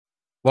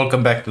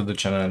Welcome back to the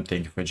channel and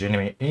thank you for joining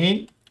me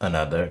in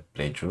another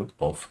playthrough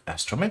of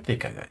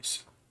Astrometica,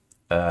 guys.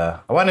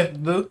 I wanted to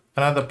do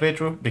another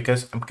playthrough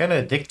because I'm kind of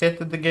addicted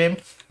to the game.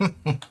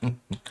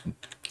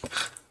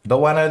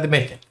 Don't want to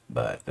admit it,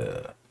 but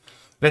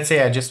let's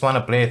say I just want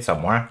to play it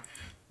some more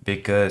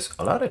because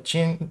a lot of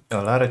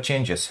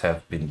changes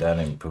have been done,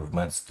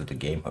 improvements to the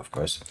game, of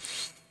course.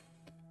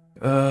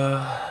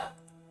 Uh,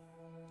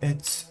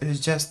 it's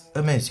just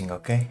amazing,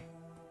 okay?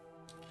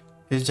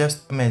 It's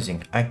just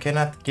amazing. I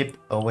cannot keep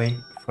away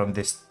from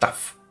this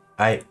stuff.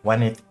 I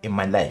want it in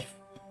my life.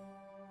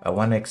 I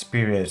want to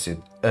experience it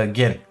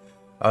again.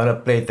 I want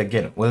to play it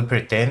again. We'll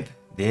pretend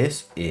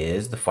this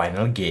is the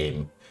final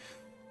game.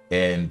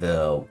 And,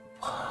 well,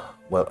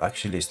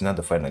 actually, it's not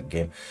the final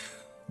game.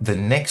 The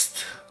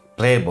next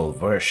playable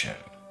version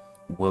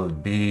will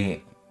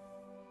be...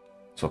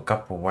 So,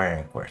 copper wire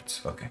and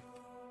quartz. Okay.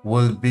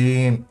 Will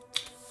be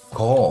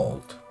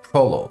called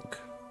Prologue.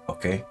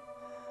 Okay.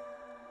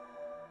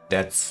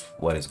 That's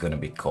what it's gonna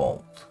be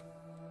called,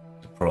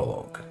 the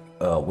prologue.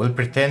 We'll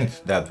pretend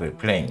that we're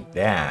playing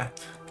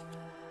that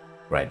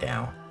right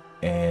now,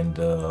 and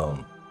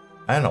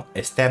I don't know,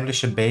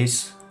 establish a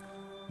base,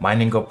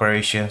 mining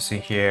operations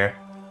in here,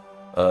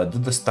 do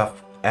the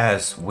stuff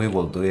as we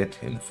will do it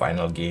in the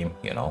final game,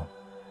 you know,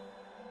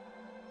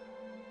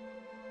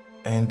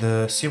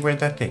 and see where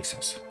that takes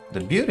us.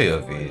 The beauty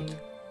of it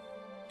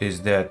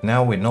is that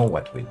now we know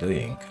what we're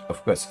doing.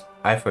 Of course,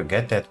 I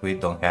forget that we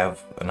don't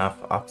have enough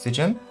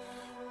oxygen.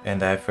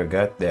 And I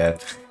forgot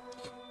that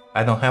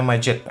I don't have my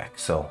jetpack,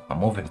 so I'm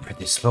moving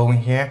pretty slow in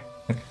here.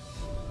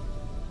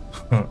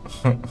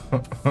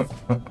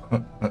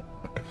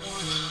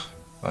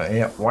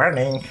 Yeah,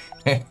 warning.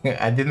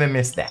 I didn't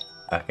miss that.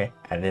 Okay,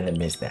 I didn't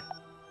miss that.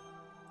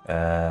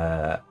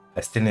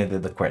 I still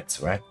needed the quartz,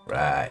 right?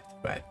 Right.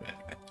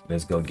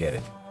 Let's go get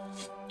it.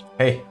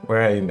 Hey,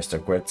 where are you, Mr.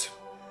 Quartz?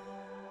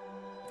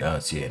 I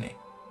don't see any.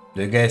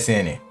 Do you guys see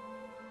any?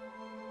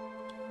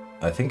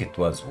 I think it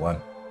was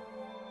one.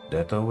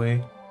 That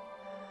away,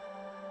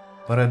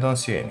 but I don't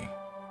see any.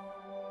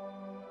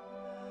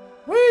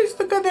 Where is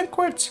the goddamn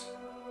quartz?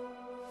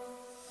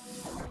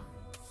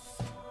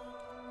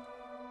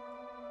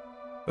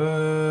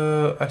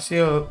 I see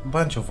a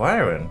bunch of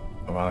iron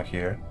around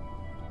here,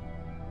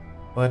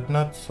 but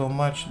not so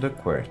much the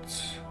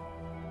quartz.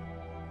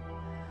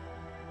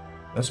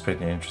 That's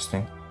pretty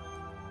interesting.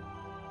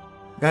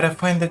 Gotta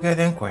find the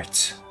goddamn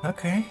quartz.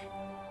 Okay.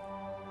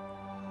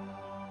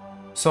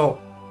 So,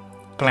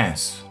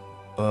 plans.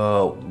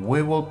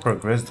 We will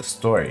progress the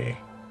story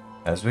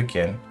as we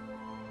can.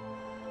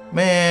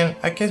 Man,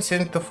 I can't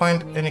seem to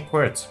find any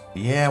quartz.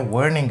 Yeah,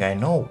 warning, I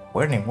know.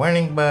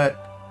 Warning, but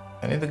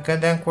I need the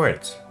goddamn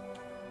quartz.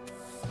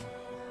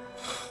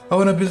 I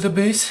wanna build a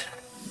base.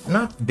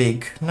 Not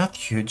big, not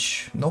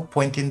huge. No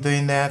point in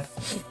doing that.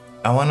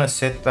 I wanna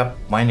set up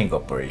mining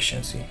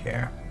operations in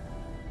here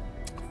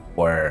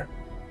for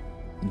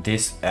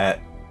these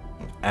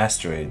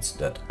asteroids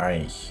that are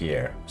in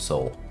here.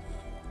 So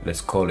let's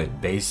call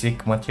it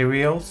basic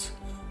materials.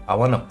 I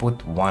want to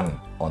put one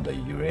on the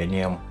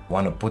uranium,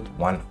 want to put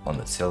one on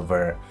the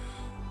silver,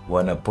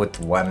 want to put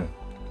one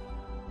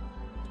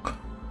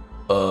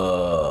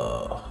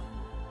I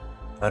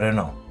don't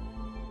know,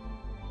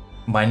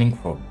 mining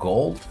for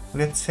gold,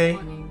 let's say.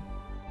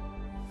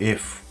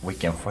 If we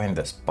can find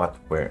a spot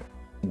where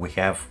we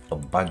have a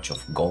bunch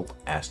of gold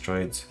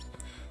asteroids,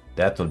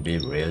 that would be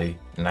really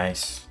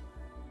nice.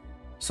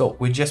 So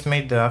we just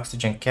made the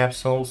oxygen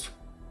capsules.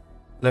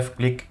 Left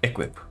click,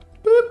 equip.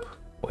 Boop.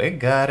 We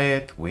got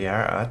it. We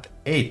are at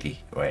 80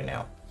 right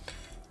now.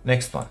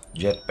 Next one,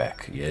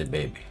 jetpack. Yeah,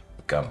 baby.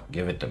 Come,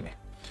 give it to me.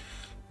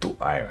 2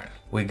 iron.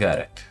 We got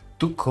it.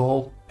 2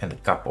 coal and a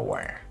copper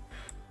wire.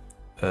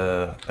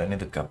 I need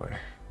the copper.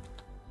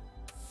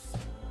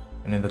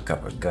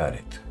 Got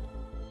it.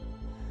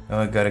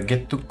 Now I gotta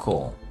get 2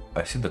 coal.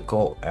 I see the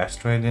coal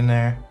asteroid in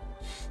there.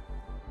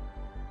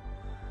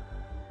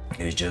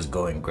 Let's just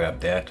go and grab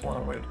that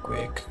one real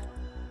quick.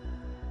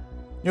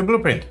 New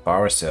blueprint,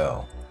 power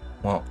cell.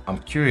 Well, I'm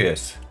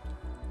curious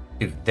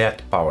if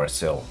that power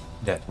cell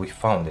that we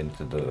found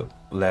into the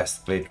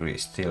last playthrough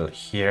is still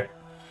here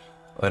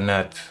or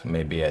not.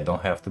 Maybe I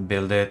don't have to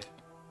build it,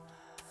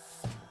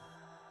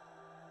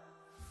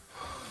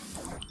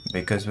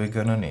 because we're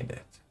gonna need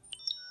it.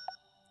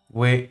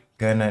 We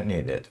got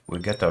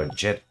our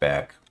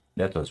jetpack.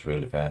 That was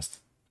really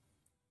fast.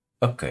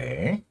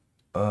 Okay.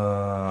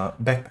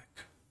 Backpack.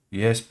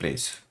 Yes,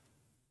 please.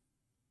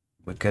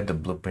 We got the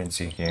blueprints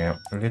in here.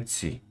 Let's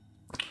see.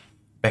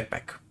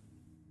 Backpack.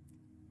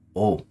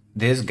 Oh,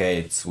 this guy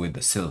is with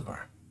the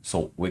silver.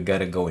 So we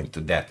gotta go into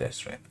that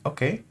asteroid.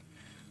 Okay.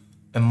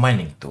 A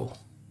mining tool.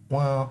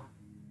 Well,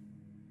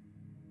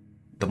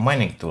 the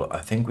mining tool,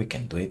 I think we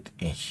can do it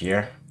in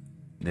here.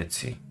 Let's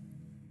see.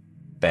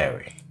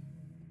 Berry.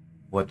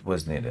 What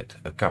was needed?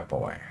 A copper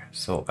wire.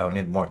 So I'll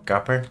need more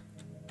copper.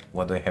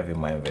 What do I have in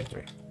my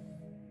inventory?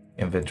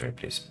 Inventory,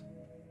 please.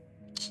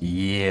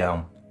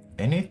 Yeah.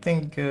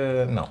 Anything?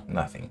 No,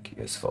 nothing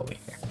useful in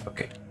here.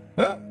 Okay.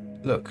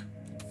 Look.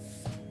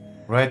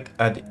 Right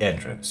at the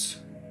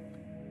entrance.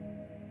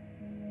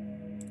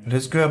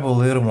 Let's grab a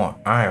little more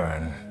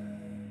iron.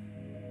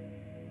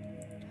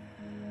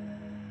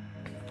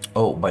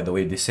 Oh, by the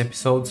way, these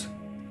episodes,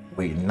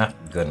 we're not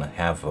gonna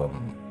have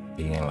them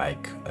being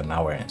like an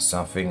hour and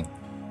something.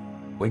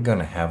 We're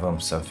gonna have them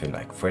something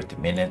like 30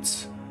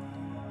 minutes.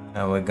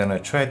 And we're gonna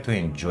try to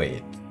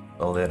enjoy it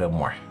a little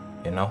more,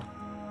 you know?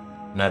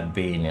 Not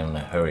being in a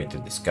hurry to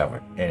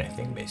discover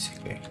anything,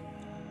 basically.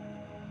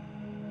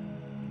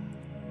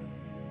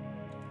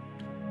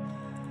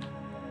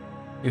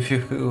 If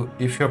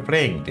you're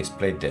playing this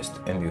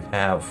playtest and you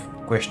have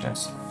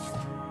questions,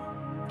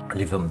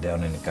 leave them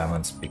down in the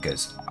comments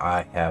because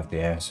I have the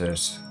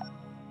answers.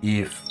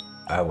 If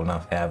I will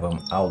not have them,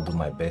 I'll do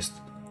my best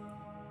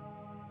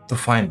to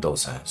find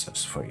those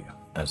answers for you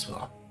as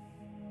well.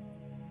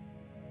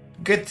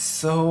 Good,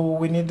 so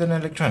we need an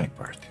electronic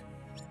part.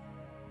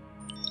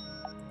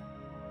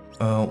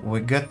 We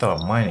got our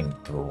mining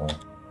tool.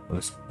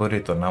 Let's put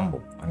it on number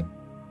 1.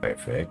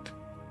 Perfect.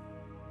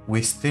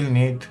 We still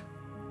need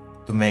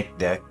to make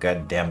that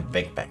goddamn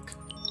backpack.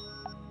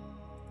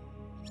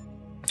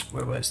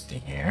 Where was the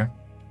here?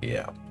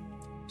 Yeah.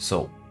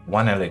 So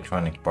 1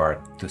 electronic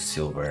part, 2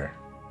 silver.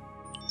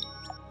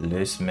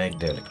 Let's make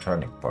the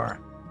electronic part.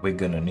 We're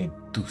gonna need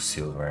 2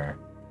 silver.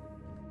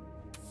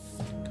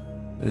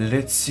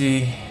 Let's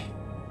see.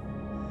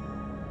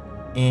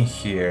 In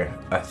here,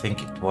 I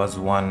think it was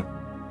 1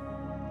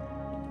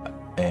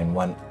 and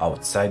 1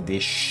 outside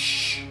this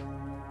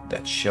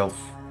that shelf.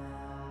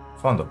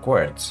 Found the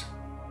quartz.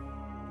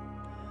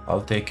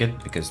 I'll take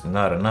it because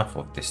not enough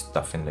of this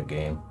stuff in the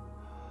game.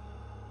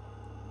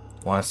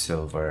 1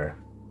 silver.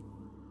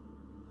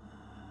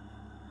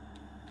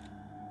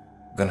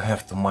 Gonna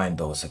have to mine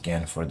those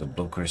again for the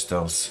blue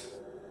crystals.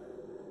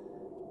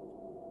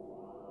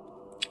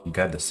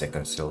 Got the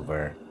 2nd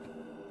silver.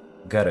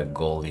 Got a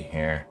goldie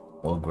here.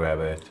 We'll grab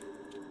it.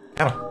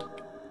 Come on.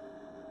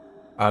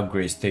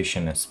 Upgrade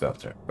station and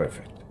smelter.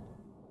 Perfect.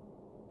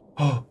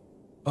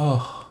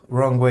 Oh,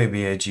 wrong way,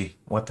 B.I.G.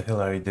 What the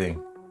hell are you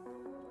doing?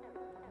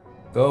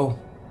 Go.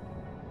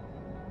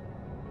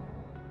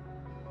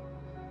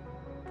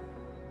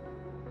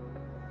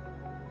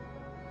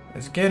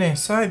 Let's get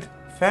inside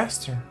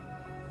faster.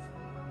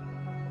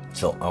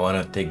 So I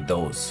want to take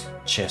those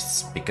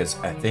chests because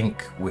I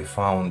think we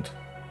found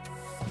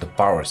the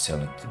power cell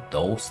into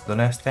those the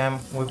last time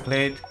we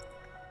played.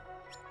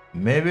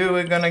 Maybe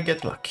we're gonna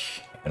get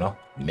lucky, you know?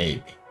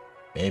 Maybe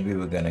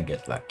we're gonna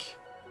get lucky.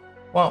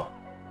 Well,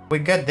 we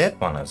got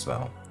that one as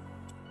well.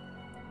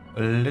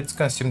 Let's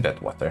consume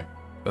that water.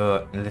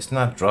 Let's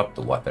not drop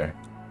the water.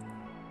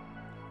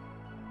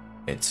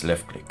 It's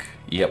left click.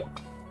 Yep.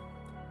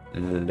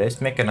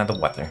 Let's make another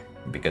water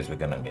because we're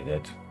gonna need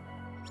it.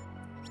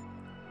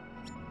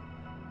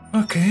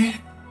 Okay.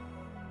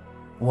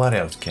 What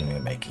else can we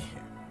make in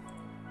here?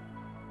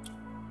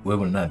 We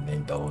will not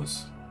need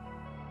those.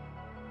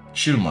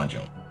 Shield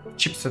module.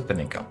 Chipset and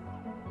nickel.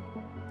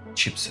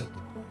 Chipset.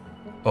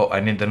 Oh, I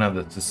need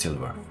another 2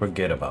 silver.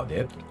 Forget about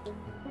it.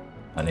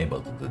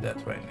 Unable to do that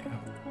right now.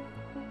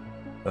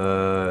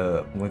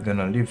 We're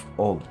gonna leave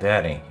all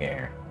that in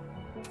here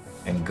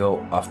and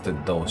go after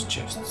those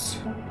chests.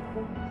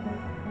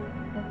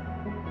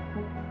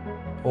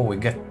 Oh, we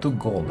got 2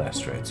 gold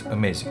asteroids.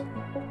 Amazing.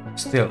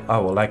 Still, I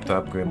would like to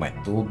upgrade my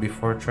tool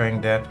before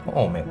trying that.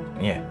 Oh man,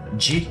 yeah.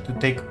 G to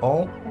take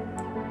all.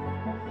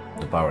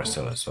 The power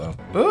cell as well.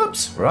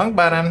 Oops, wrong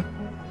button.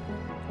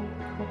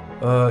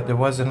 There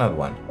was another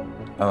one.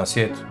 I don't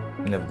see it.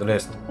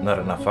 Nevertheless, not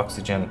enough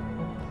oxygen.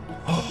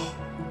 Oh,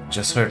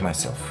 just hurt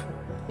myself.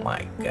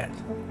 My god.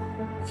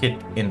 Hit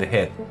in the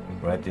head.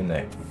 Right in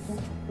there.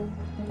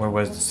 Where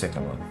was the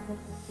second one?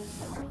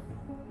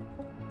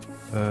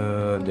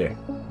 There.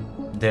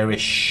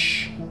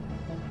 There-ish.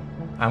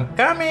 I'm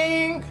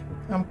coming!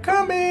 I'm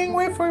coming!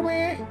 Wait for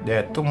me! There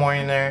are 2 more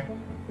in there.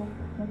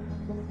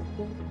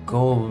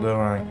 Gold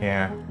around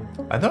here.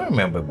 I don't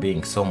remember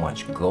being so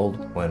much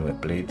gold when we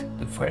played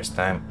the first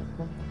time.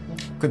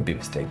 Could be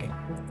mistaken.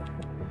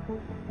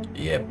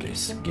 Yeah,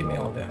 please, give me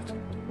all that.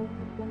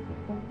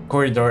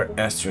 Corridor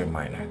asteroid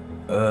miner.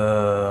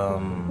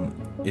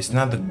 It's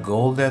not the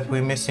gold that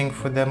we're missing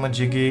for that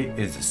Majigi,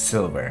 it's the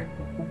silver.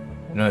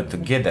 In order to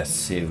get that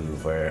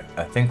silver,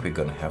 I think we're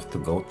gonna have to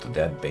go to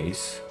that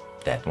base.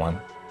 That one,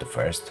 the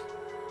first.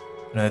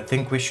 And I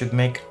think we should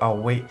make our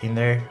way in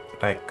there,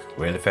 like,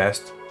 really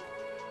fast.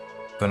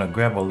 Gonna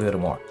grab a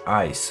little more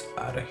ice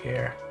out of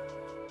here.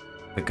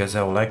 Because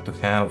I would like to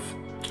have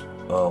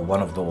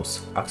one of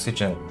those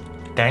oxygen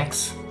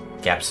tanks,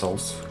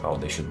 capsules, how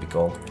they should be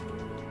called.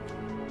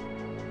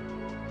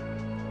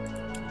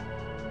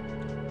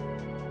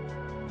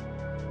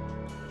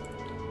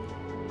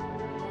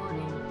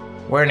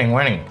 Warning,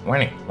 warning,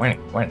 warning, warning,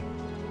 warning.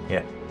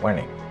 Yeah,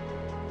 warning.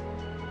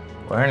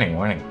 Warning,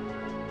 warning.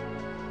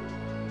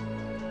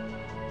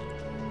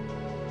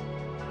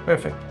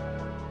 Perfect.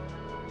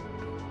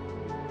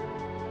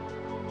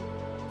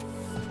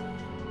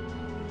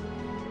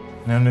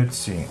 Now let's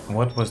see,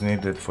 what was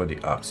needed for the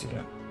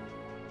oxygen?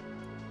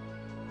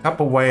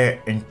 Copper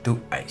wire and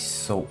 2 ice.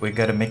 So we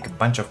gotta make a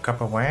bunch of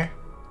copper wire?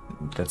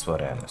 That's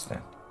what I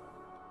understand.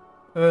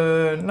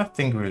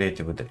 Nothing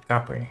related with the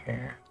copper in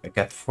here. I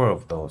got 4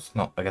 of those.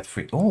 No, I got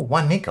 3. Oh,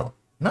 1 nickel.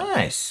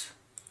 Nice.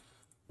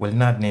 Will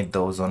not need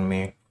those on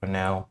me for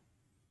now.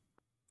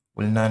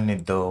 Will not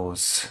need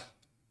those.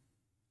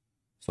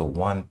 So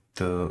 1,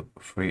 2,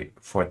 3,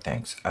 4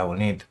 tanks. I will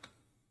need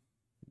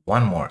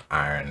 1 more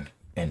iron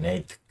and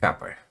 8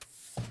 copper.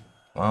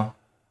 Well,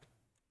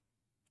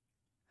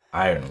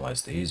 iron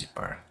was the easy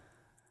part.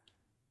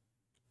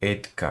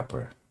 8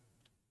 copper.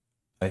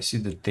 I see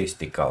the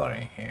tasty color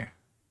in here.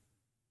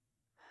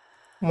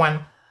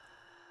 1,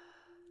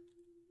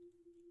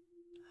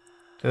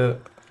 2,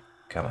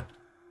 come on.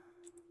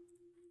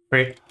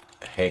 3.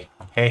 Hey,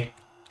 hey.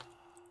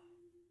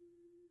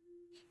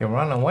 You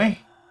run away?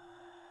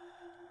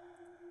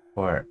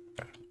 4,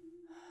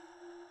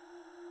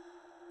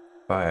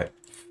 5,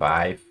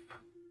 5.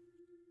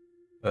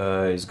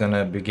 It's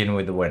gonna begin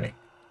with the warning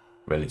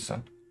really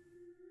soon.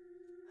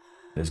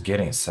 Let's get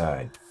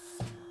inside.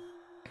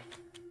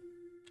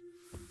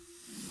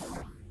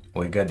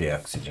 We got the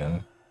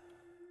oxygen.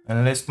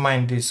 And let's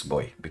mine this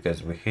boy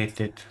because we hit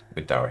it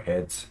with our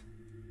heads.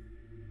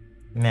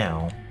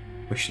 Now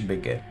we should be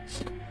good.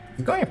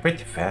 It's going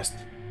pretty fast.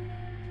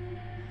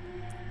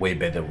 Way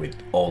better with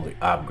all the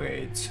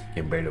upgrades.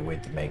 Can barely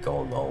wait to make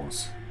all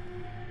those.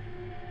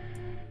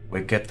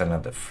 We get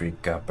another 3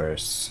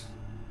 coppers.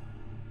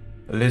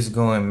 Let's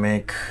go and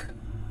make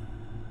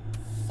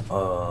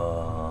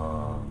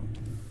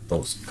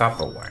those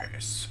copper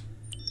wires.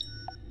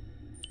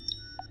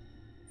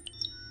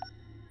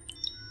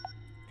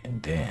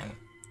 And then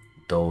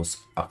those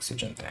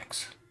oxygen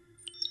tanks.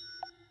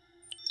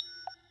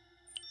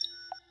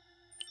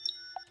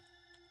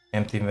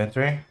 Empty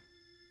inventory.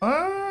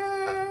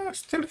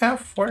 Still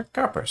have 4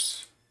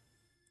 coppers.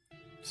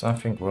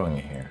 Something wrong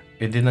in here.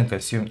 It didn't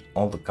consume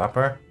all the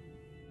copper.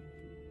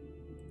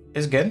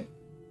 It's good.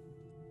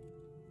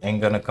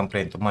 Ain't gonna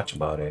complain too much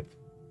about it.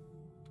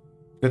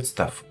 Good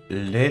stuff.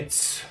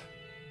 Let's...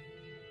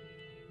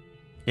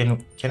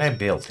 Can I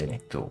build any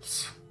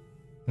tools?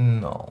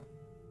 No.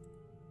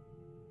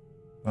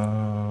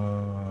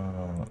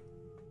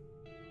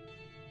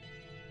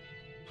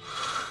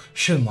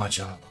 Shield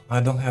module. I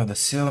don't have the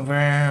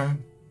silver.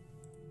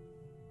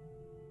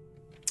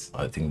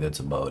 I think that's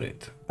about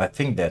it. I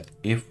think that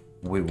if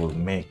we will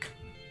make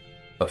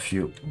a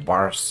few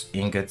bars,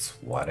 ingots,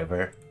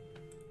 whatever,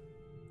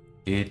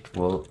 it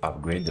will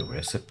upgrade the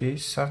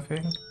recipes,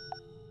 something.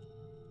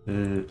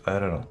 I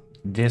don't know.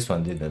 This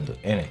one didn't do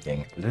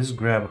anything. Let's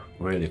grab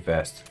really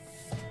fast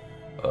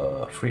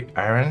 3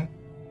 iron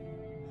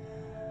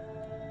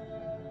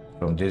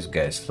from these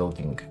guys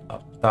floating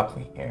up top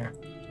in here.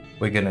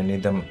 We're gonna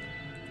need them,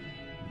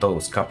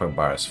 those copper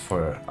bars,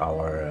 for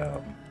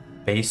our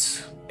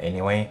base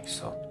anyway,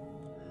 so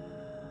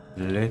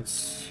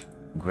let's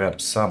grab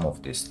some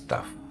of this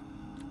stuff.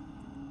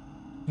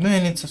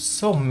 Man, it's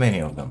so many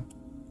of them.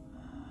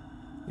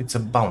 It's a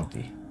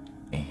bounty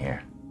in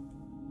here.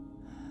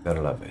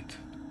 Gotta love it.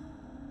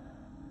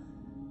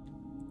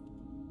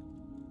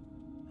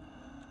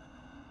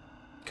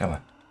 Come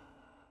on.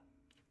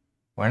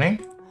 Warning?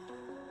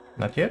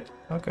 Not yet?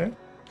 Okay.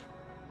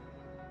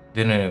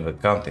 Didn't even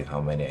count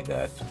how many I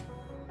got.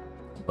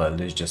 But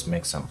let's just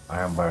make some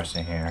iron bars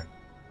in here.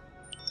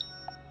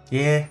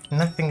 Yeah,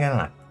 nothing a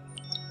lot.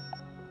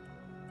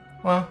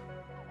 Well,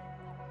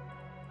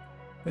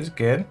 it's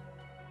good.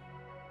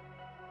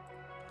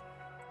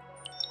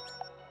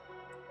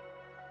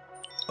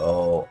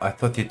 Oh, I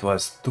thought it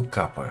was 2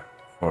 copper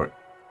for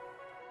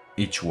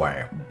each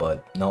wire,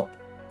 but no,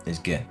 it's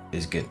good.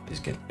 It's good. It's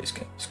good. It's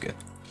good. It's good.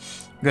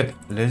 Good.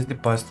 Let's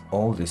deposit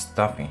all this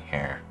stuff in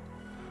here.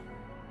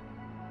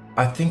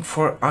 I think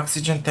for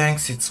oxygen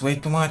tanks it's way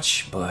too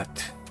much,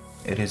 but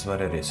it is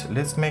what it is.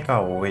 Let's make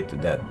our way to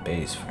that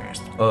base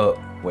first.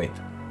 Wait.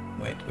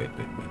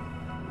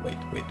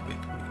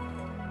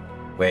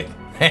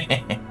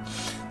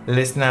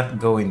 Let's not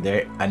go in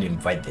there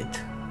uninvited,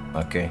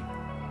 okay?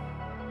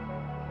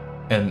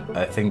 And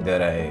I think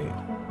that I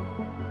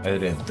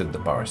didn't took the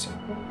power cell.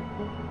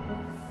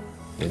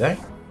 Did I?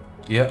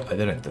 Yeah, I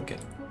didn't took it.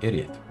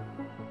 Idiot.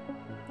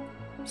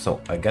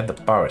 So I got the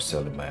power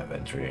cell in my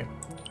inventory.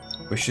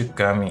 We should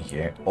come in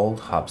here.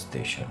 Old hub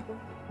station.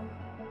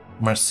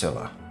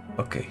 Marcella.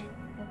 Okay.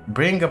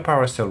 Bring a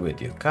power cell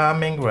with you.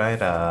 Coming right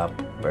up.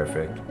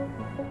 Perfect.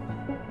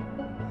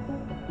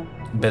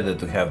 Better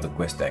to have the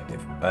quest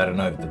active. I don't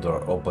know if the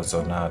door opens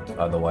or not.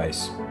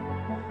 Otherwise...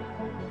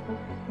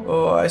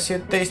 Oh, I see a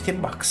tasty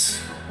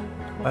box.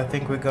 I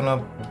think we're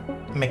gonna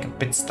make a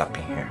pit stop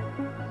in here.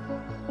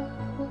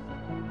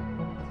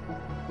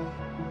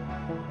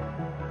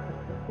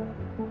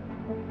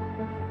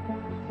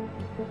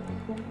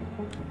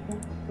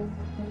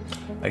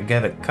 I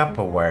got a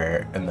copper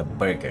wire and a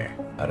burger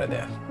out of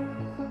that.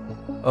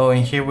 Oh,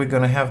 and here we're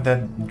gonna have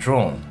that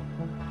drone,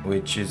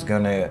 which is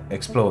gonna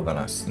explode on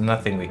us.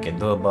 Nothing we can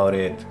do about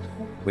it.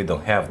 We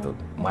don't have the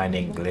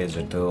mining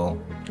laser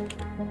tool.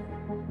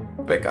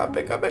 Back up.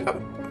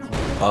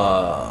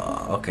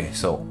 Okay,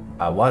 so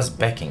I was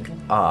backing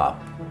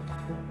up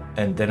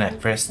and then I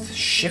pressed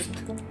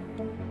shift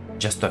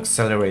just to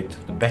accelerate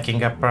the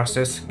backing up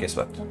process. Guess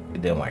what?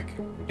 It didn't work.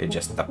 It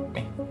just stopped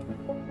me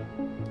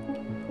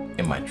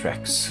in my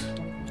tracks.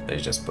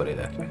 Let's just put it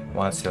that way.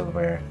 1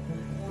 silver.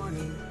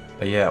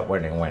 Yeah,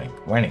 warning, warning,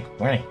 warning,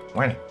 warning,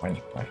 warning,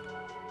 warning, warning.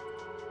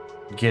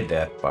 Get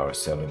that power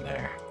cell in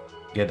there.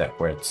 Get that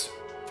quartz.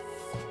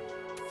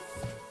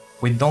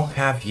 We don't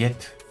have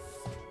yet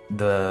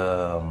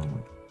the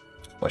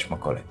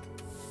whatchamacallit,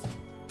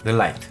 the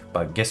light,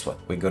 but guess what?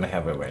 We're gonna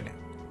have it right now.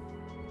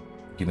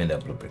 Give me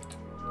that blueprint.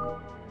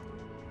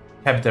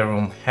 Habitat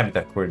room,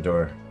 habitat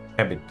corridor,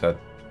 habitat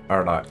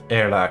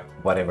airlock,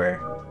 whatever.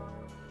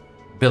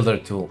 Builder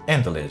tool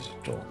and the laser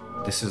tool.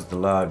 This is the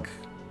log.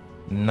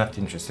 Not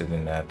interested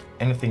in that.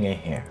 Anything in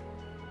here?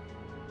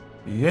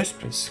 Yes,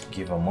 please.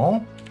 Give them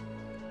all.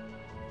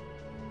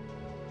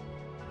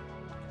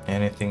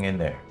 Anything in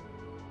there?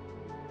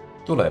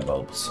 2 light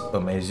bulbs.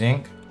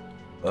 Amazing.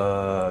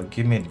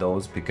 Give me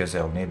those because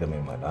I'll need them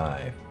in my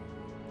life.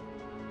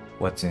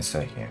 What's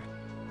inside here?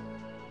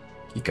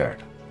 Keycard.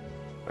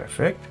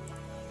 Perfect.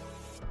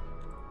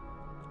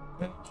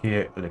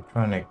 Here,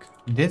 electronic.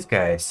 These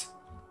guys,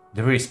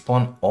 they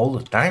respawn all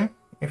the time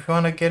if you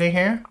want to get in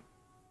here.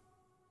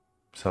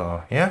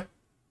 So, yeah.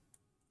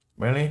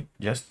 Really,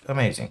 just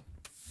amazing.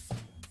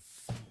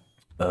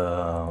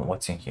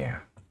 What's in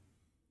here?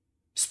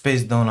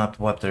 Space donut,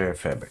 water,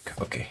 fabric.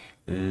 Okay,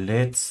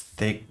 let's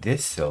take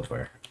this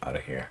silver out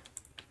of here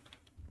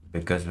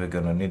because we're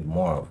gonna need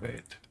more of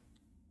it.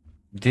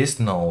 These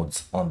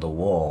nodes on the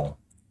wall,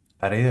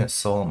 I didn't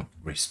saw them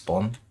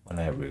respawn when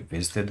I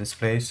revisited this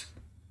place.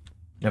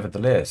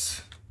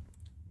 Nevertheless,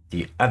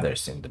 the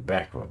others in the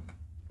back room,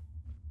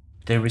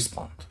 they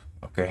respawned.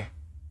 Okay,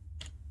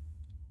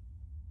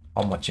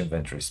 how much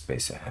inventory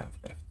space I have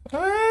left?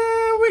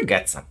 We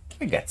got some.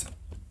 We got some.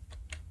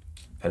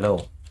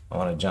 Hello, I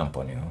want to jump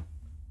on you.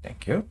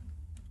 Thank you.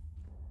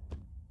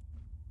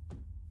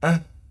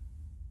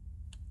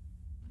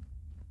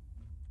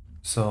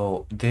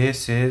 So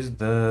this is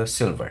the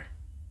silver.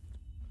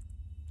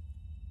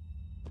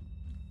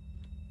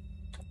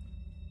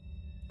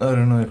 I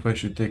don't know if I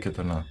should take it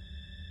or not.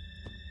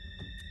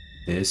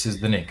 This is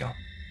the nickel.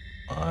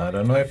 I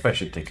don't know if I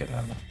should take it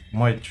or not.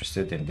 More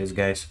interested in these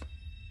guys,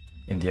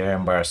 in the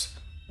iron bars.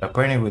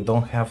 Apparently we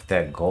don't have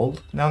that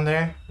gold down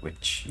there,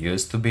 which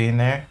used to be in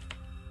there.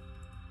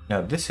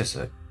 Now this is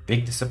a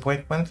big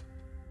disappointment.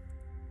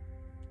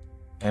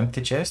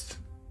 Empty chest.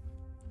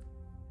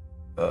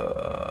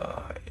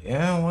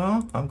 Yeah,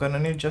 well, I'm gonna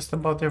need just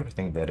about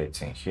everything that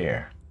it's in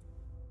here.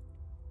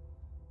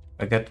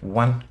 I got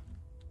 1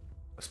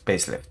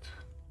 space left.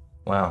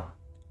 Wow.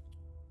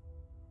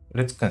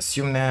 Let's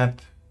consume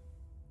that.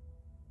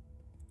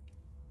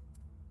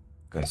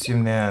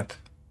 Consume that.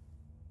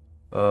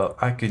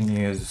 I can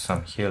use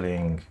some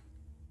healing.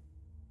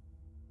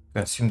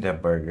 Consume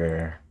that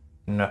burger.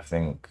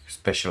 Nothing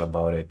special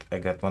about it. I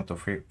got 1, 2,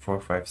 3,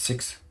 4, 5,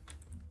 6.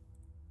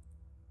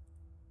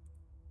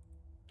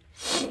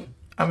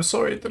 I'm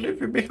sorry to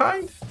leave you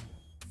behind,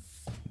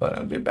 but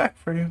I'll be back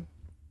for you.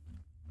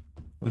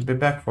 We'll be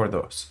back for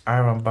those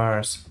iron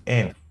bars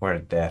and for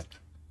that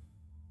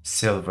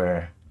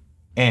silver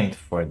and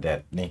for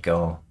that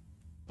nickel.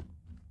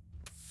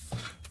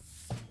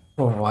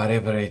 For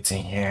whatever it's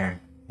in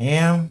here.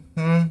 Yeah,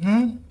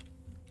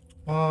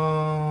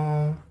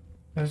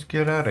 let's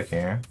get out of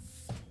here.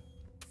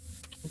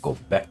 Go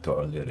back to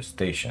our little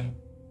station.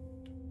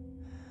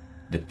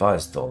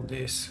 Deposit all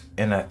this.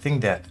 And I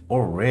think that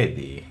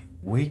already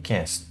we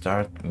can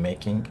start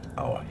making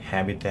our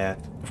habitat.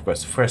 Of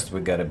course, first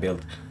we gotta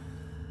build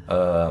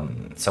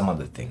some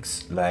other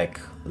things like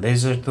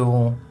laser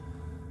tool,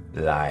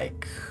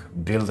 like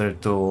builder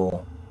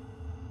tool,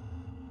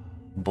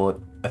 but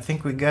I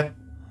think we got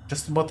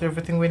just about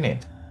everything we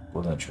need.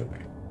 Golden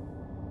sugar.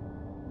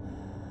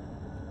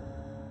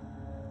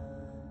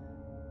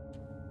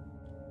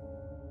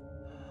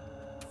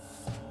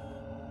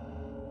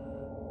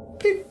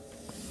 Beep.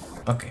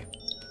 Okay,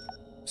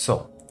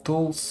 so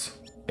tools,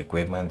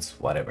 equipments,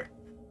 whatever.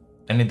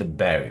 I need a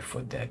battery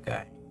for that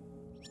guy.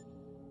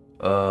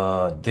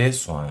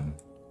 This one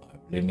I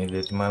really need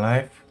it in my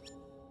life.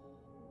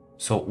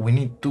 So we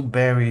need 2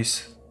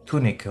 berries, 2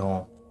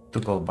 nickel, 2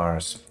 gold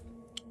bars.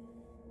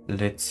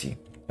 Let's see.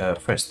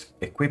 First,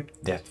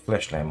 equip that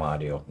flashlight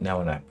module. Now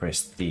when I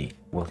press T,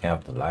 we'll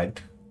have the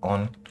light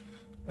on.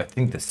 I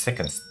think the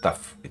second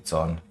stuff it's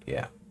on.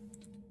 Yeah.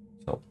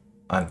 So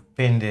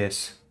unpin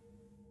this,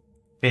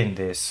 pin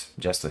this,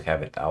 just to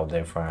have it out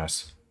there for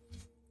us.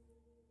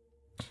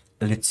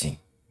 Let's see.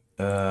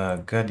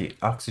 Got the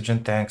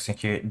oxygen tanks in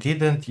here.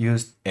 Didn't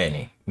use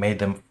any. Made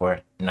them for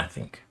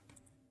nothing.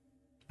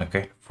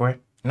 Okay, for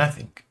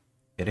nothing.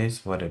 It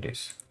is what it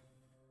is.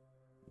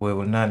 We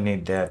will not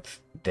need that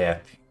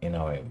in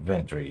our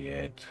inventory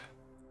yet.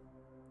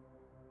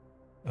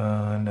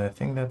 And I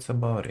think that's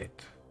about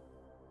it.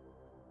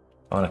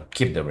 I want to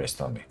keep the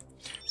rest on me.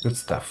 Good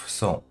stuff.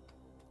 So,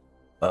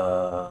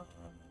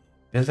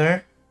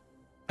 builder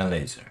and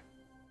laser.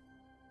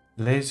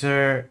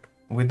 Laser,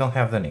 we don't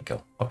have the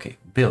nickel. Okay,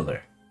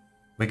 builder.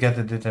 We got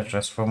the data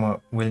transformer.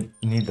 We'll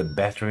need the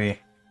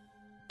battery.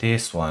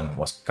 This one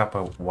was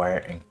copper wire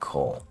and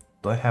coal.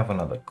 Do I have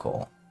another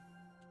coal?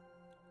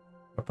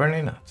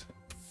 Apparently not.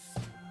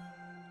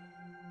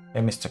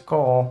 Hey, Mr.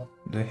 Cole,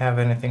 do you have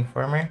anything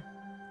for me?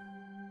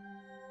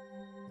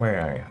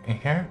 Where are you? In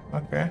here?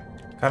 Okay.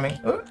 Coming.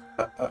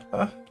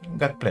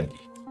 Got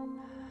plenty.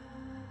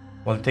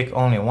 We'll take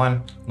only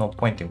one. No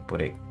point in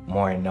putting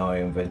more in our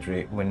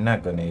inventory. We're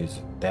not gonna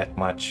use that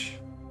much.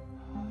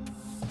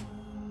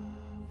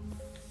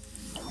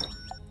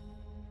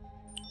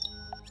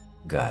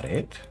 Got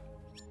it.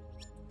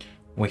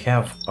 We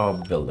have our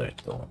builder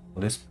tool.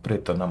 Let's put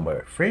it to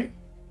number 3.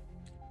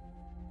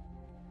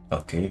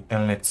 Okay,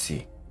 and let's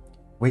see.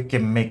 We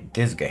can make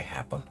this guy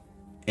happen.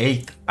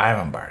 8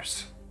 iron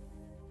bars.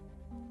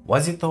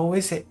 Was it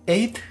always 8?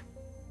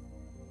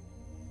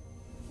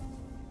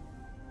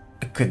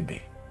 It could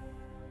be.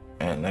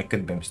 And I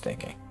could be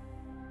mistaken.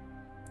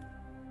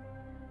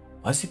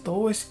 Was it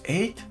always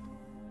 8?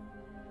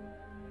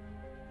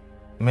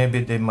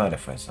 Maybe they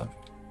modified something.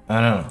 I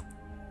don't know.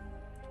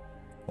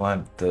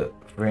 1, 2,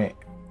 3.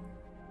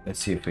 Let's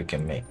see if we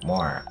can make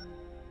more.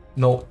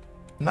 No,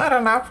 not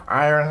enough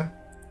iron.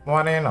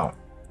 What do you know?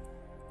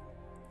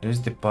 Let's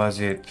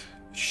deposit,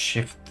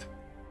 shift,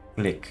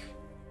 click.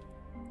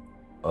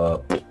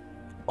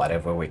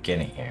 Whatever we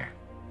can in here,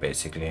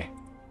 basically.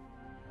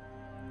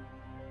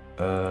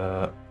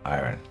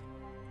 Iron.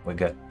 We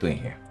got 2 in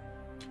here.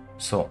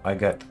 So I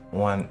got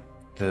 1,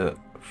 2,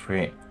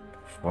 3,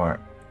 4,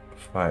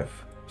 5,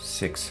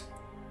 6,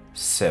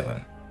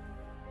 7.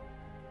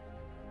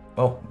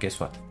 Oh, guess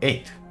what?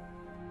 8.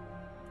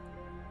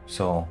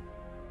 So,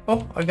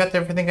 oh, I got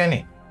everything I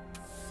need.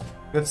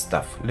 Good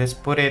stuff. Let's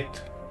put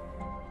it.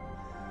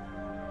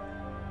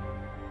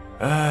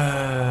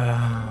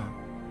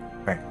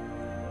 Right.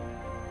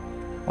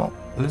 Well,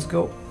 let's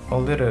go a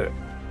little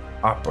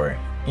upper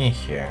in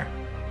here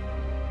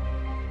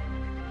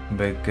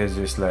because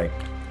it's like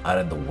out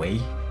of the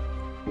way.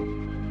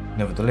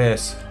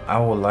 Nevertheless, I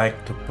would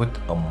like to put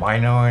a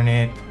miner on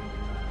it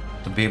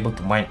to be able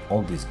to mine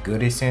all these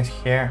goodies in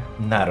here,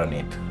 not on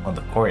it, on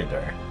the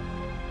corridor.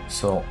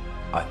 So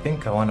I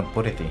think I want to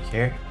put it in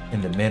here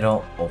in the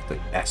middle of the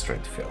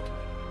asteroid field.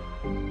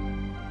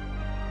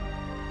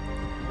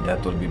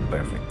 That will be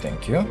perfect,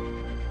 thank you.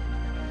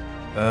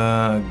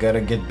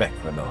 Gotta get back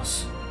for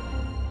those.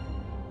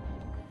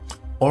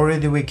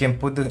 Already we can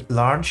put the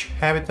large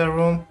habitat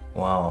room?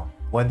 Wow,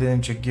 why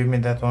didn't you give me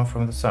that one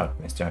from the start,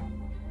 mister?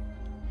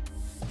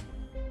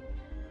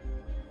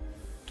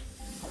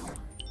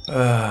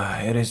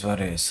 It is what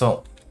it is.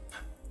 So,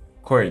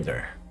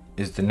 corridor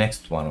is the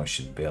next one we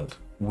should build.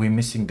 We're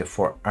missing the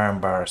 4 iron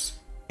bars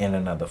and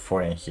another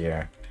 4 in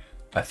here.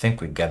 I think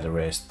we got the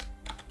rest.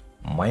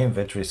 My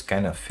inventory is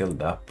kind of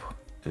filled up.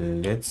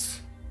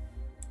 Let's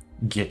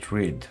get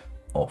rid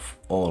of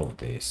all of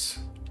this.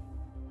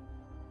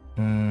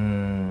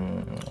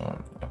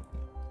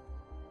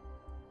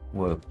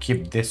 We'll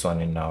keep this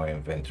one in our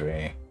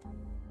inventory.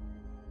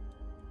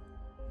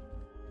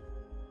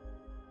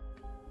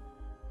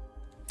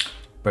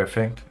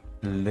 Perfect.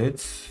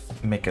 Let's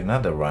make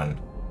another run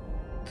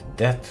to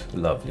that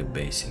lovely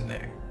base in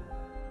there.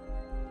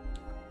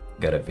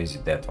 Gotta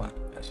visit that one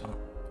as well.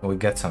 We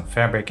got some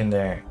fabric in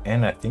there,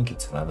 and I think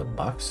it's another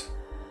box.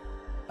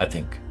 I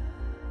think.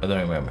 I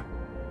don't remember.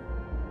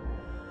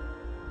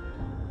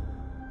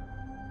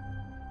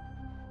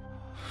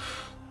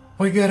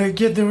 We gotta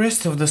get the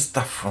rest of the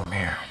stuff from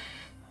here.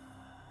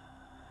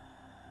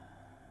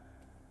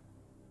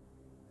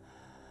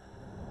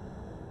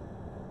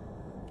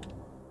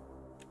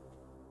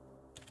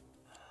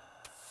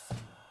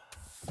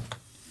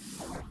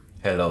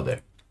 Hello there.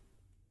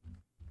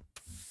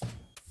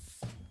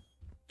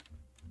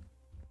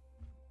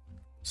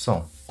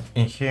 So,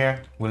 in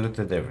here, we looked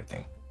at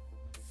everything.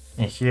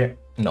 In here,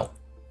 no.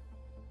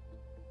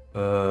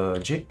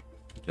 G,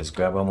 just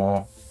grab them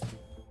all.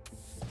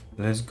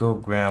 Let's go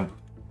grab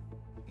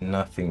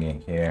nothing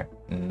in here,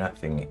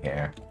 nothing in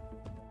here.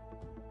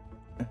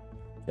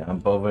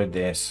 Jump over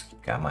this,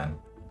 come on.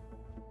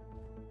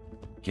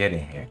 Get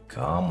in here,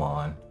 come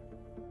on.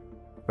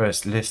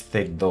 First, let's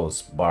take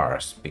those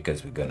bars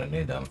because we're gonna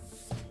need them.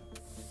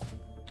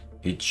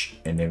 Each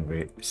and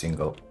every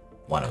single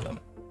one of them.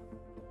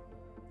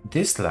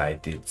 This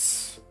light,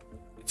 it's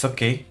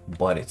okay,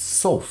 but it's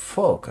so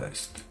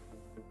focused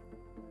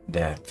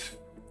that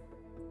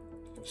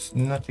there's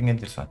nothing in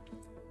this one.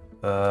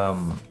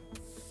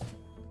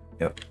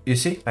 Yep. You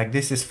see, like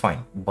this is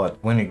fine, but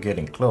when you're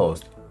getting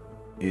close,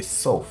 it's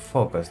so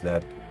focused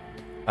that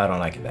I don't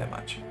like it that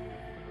much.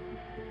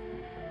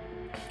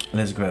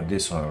 Let's grab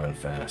this one real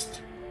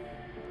fast.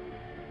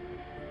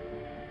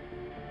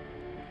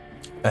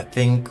 I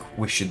think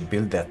we should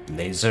build that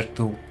laser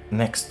tube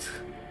next,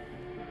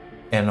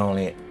 and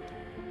only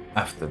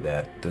after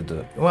that to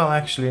do. Well,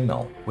 actually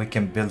no, we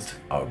can build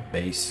our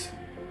base,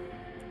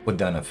 put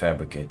down a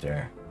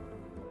fabricator,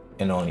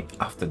 and only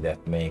after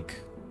that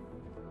make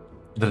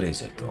the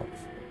laser tool.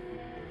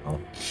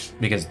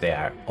 Because there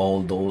are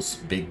all those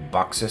big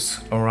boxes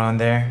around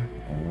there,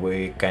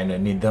 we kind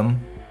of need them.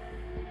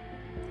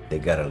 They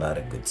got a lot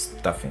of good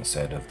stuff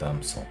inside of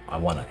them, so I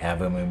want to have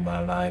them in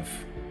my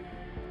life.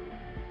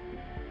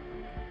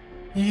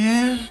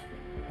 Yeah,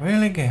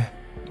 really good.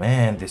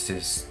 Man, this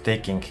is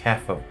taking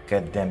half a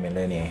goddamn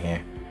millennia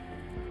here.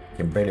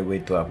 Can barely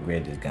wait to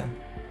upgrade this gun.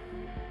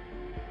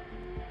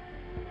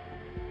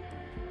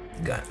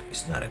 Gun,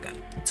 it's not a gun,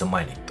 it's a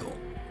mining tool.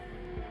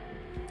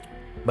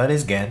 But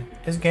it's gun,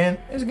 it's gun,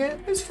 it's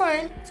gun, it's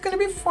fine. It's gonna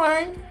be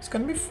fine, it's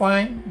gonna be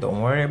fine. Don't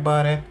worry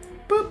about it.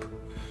 Boop.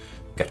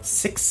 Got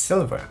 6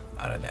 silver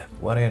out of that.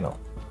 What do you know?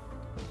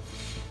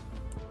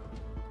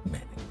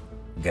 Man,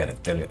 gotta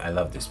tell you, I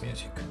love this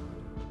music.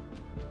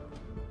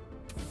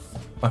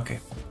 Okay,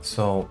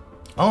 so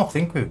I don't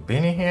think we've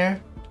been in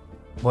here,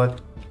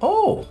 but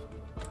oh,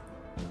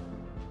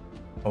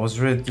 I was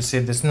ready to say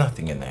there's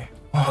nothing in there.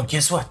 Oh,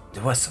 guess what?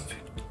 There was something.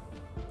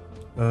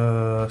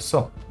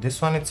 So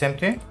this one it's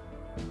empty.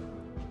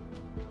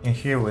 In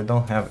here we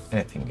don't have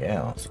anything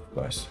else, of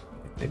course.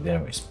 They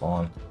didn't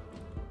respawn.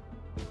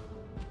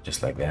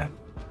 Just like that.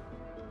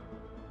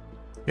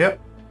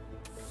 Yep.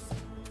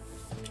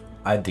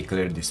 I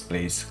declared this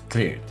place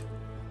cleared.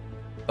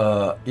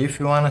 If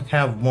you wanna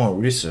have more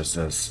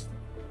resources,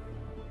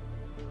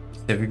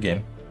 save your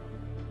game,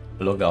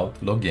 log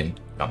out, log in,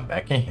 come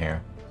back in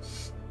here.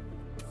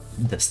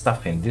 The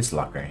stuff in this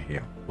locker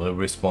here will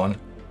respawn.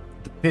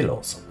 The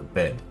pillows on the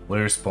bed will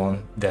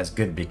respawn. That's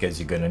good because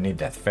you're gonna need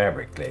that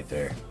fabric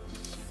later.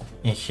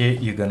 In here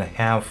you're gonna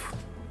have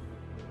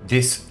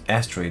this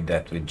asteroid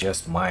that we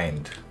just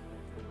mined.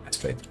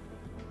 Asteroid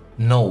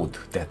node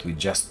that we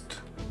just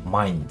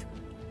mined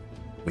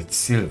with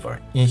silver.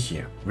 In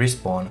here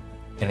respawn,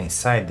 and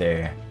inside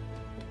there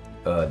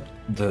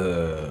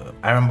the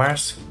iron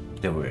bars,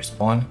 they will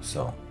respawn.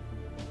 So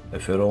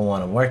if you don't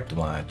want to work too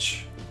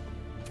much,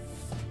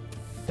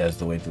 that's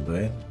the way to do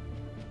it,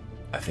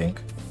 I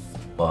think.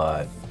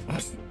 But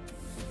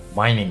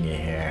mining in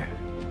here,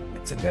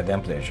 it's a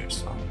goddamn pleasure,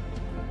 so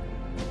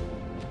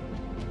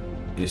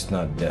it's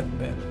not that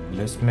bad.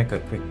 Let's make a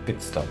quick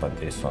pit stop at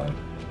this one.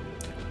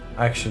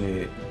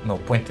 Actually, no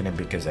point in it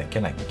because I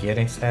cannot get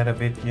inside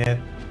of it yet.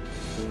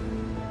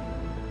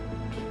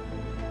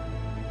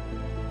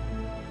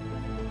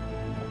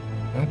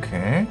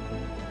 Okay,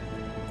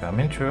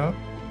 coming through.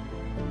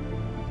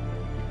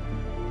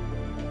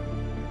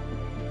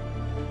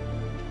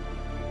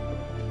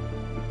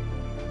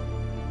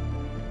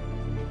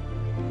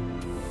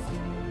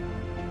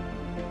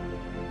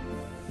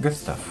 Good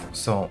stuff.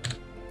 So,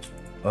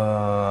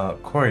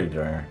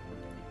 corridor.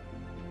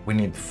 We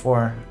need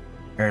 4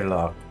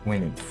 airlock. We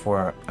need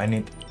 4. I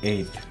need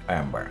 8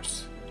 iron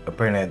bars.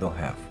 Apparently, I don't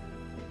have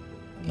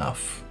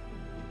enough.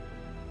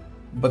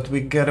 But we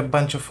got a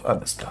bunch of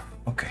other stuff.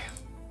 Okay.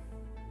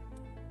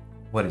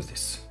 What is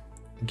this?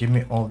 Give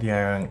me all the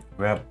iron.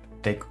 Grab,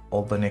 take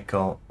all the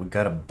nickel. We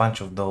got a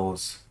bunch of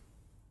those.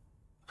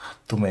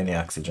 Too many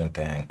oxygen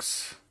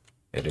tanks.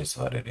 It is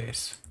what it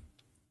is.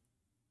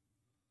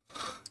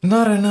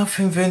 Not enough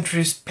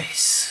inventory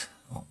space.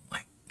 Oh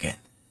my god.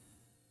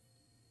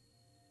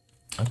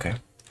 Okay.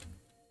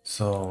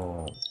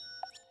 So,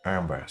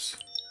 iron bars.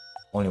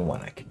 Only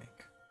one I can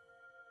make.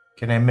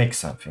 Can I make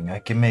something? I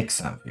can make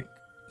something.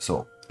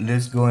 So,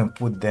 let's go and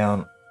put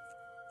down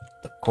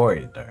the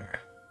corridor.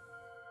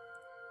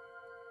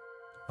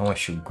 I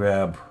want you to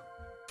grab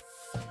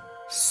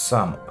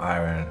some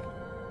iron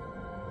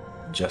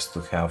just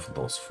to have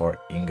those 4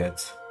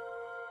 ingots.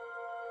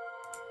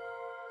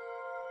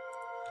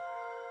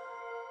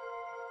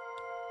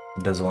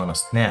 Doesn't want to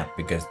snap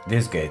because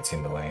this gate's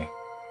in the way.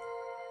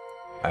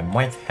 I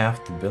might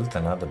have to build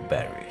another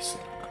battery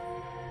soon.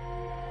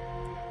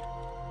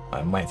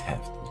 I might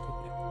have to.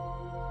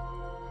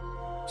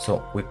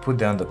 So we put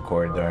down the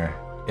corridor.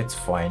 It's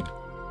fine.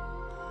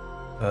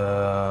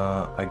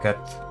 I got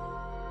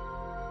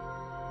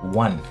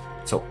 1.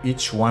 So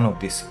each one of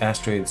these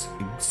asteroids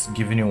is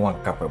giving you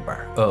 1 copper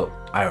bar. Oh,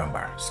 iron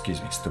bar.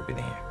 Excuse me, stupid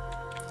in here.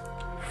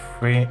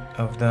 3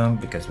 of them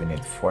because we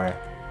need 4.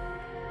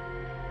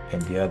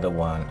 And the other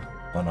one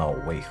on our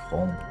way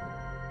home.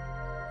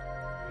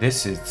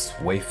 This is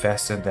way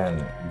faster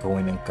than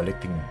going and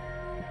collecting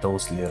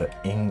those little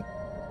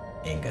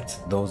ingots.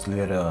 Those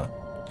little,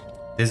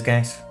 these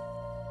guys,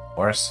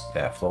 ores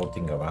that are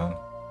floating around.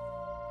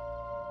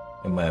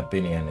 In my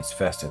opinion, it's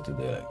faster to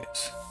do like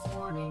this.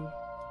 Warning.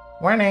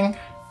 Warning!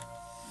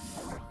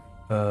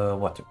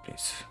 Water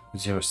please.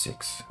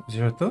 06.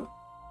 02?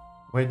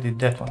 Where did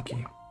that one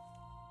keep?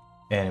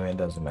 Anyway, it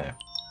doesn't matter.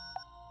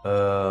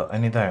 I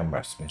need iron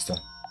bars, mister.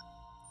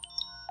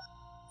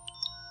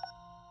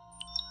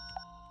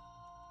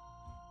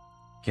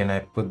 Can I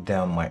put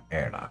down my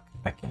airlock?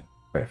 I can.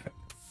 Perfect.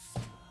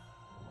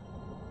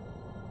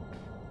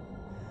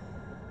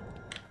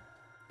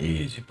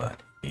 Easy, bud.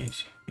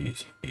 Easy,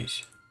 easy,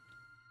 easy.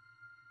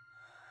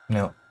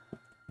 Now,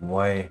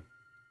 why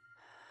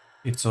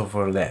it's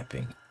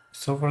overlapping?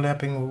 It's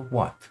overlapping with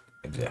what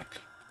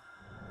exactly?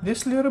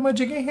 This little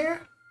magic in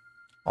here?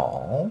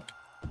 Oh.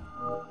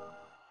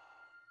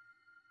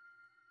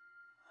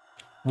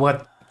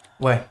 What?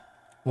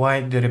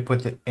 Why did I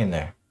put it in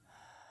there?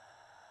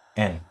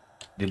 And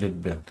did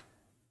it build?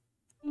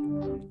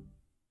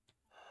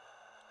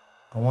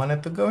 I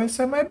wanted to go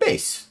inside my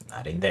base,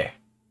 not in there.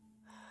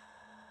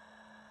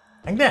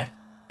 Like that.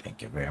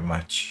 Thank you very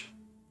much.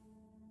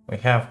 We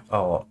have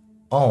our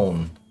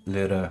own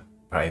little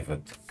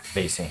private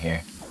base in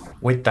here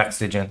with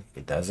oxygen.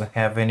 It doesn't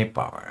have any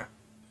power.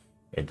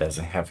 It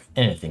doesn't have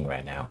anything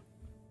right now,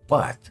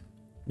 but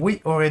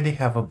we already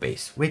have a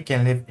base. We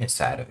can live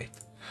inside of it.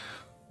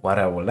 What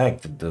I would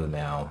like to do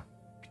now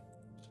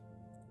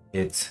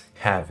is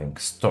having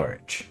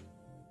storage.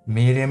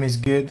 Medium is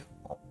good.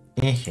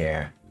 In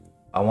here,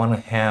 I want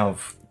to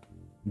have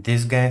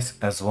these guys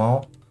as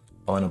well.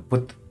 I want to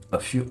put a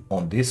few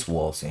on these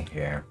walls in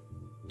here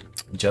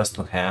just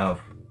to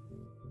have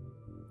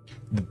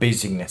the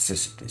basic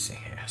necessities in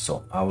here.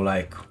 So I would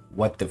like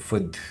water,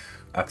 food,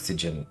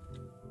 oxygen,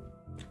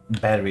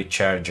 battery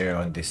charger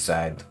on this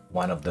side.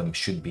 One of them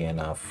should be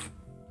enough.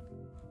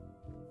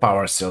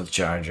 Power cell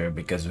charger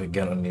because we're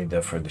gonna need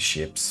that for the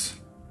ships.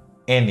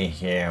 And in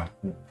here,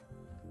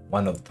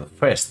 one of the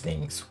first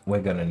things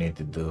we're gonna need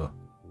to do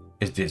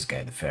is this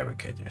guy, the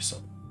fabricator. So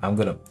I'm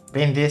gonna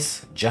pin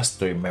this just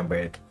to remember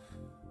it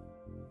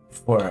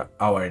for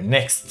our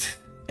next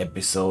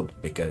episode,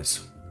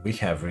 because we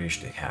have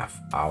reached the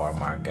half-hour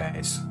mark,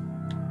 guys.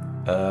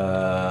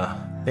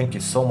 Thank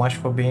you so much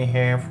for being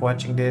here and for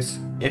watching this.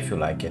 If you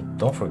like it,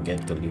 don't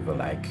forget to leave a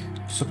like,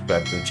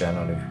 subscribe to the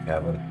channel if you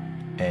haven't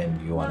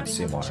and you want to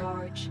see more.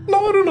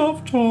 Not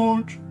enough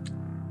charge.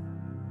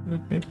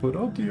 Let me put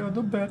out the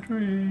other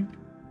battery.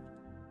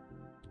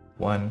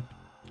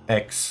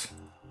 1x.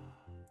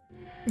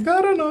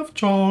 Got enough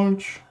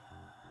charge.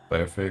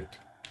 Perfect.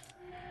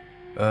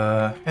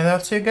 And I'll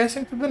see you guys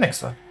into the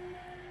next one.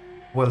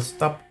 We'll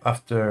stop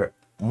after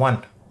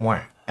one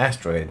more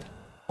asteroid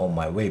on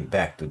my way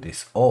back to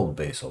this old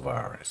base of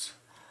ours,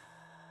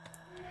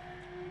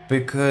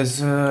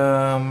 because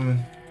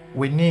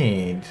we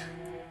need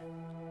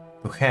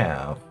to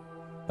have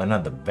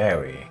another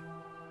berry,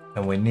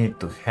 and we need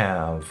to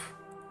have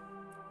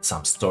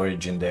some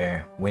storage in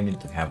there. We need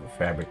to have a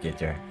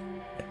fabricator.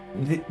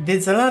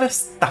 There's a lot of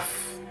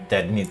stuff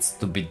that needs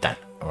to be done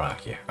around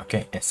here,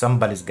 okay? And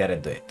somebody's gotta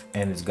do it,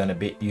 and it's gonna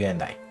be you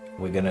and I.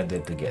 We're gonna do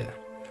it together,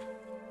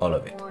 all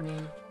of it.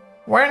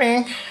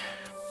 Warning.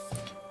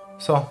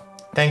 So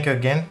thank you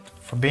again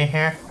for being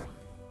here.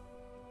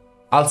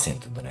 I'll see you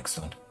to the next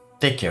one.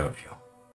 Take care of you.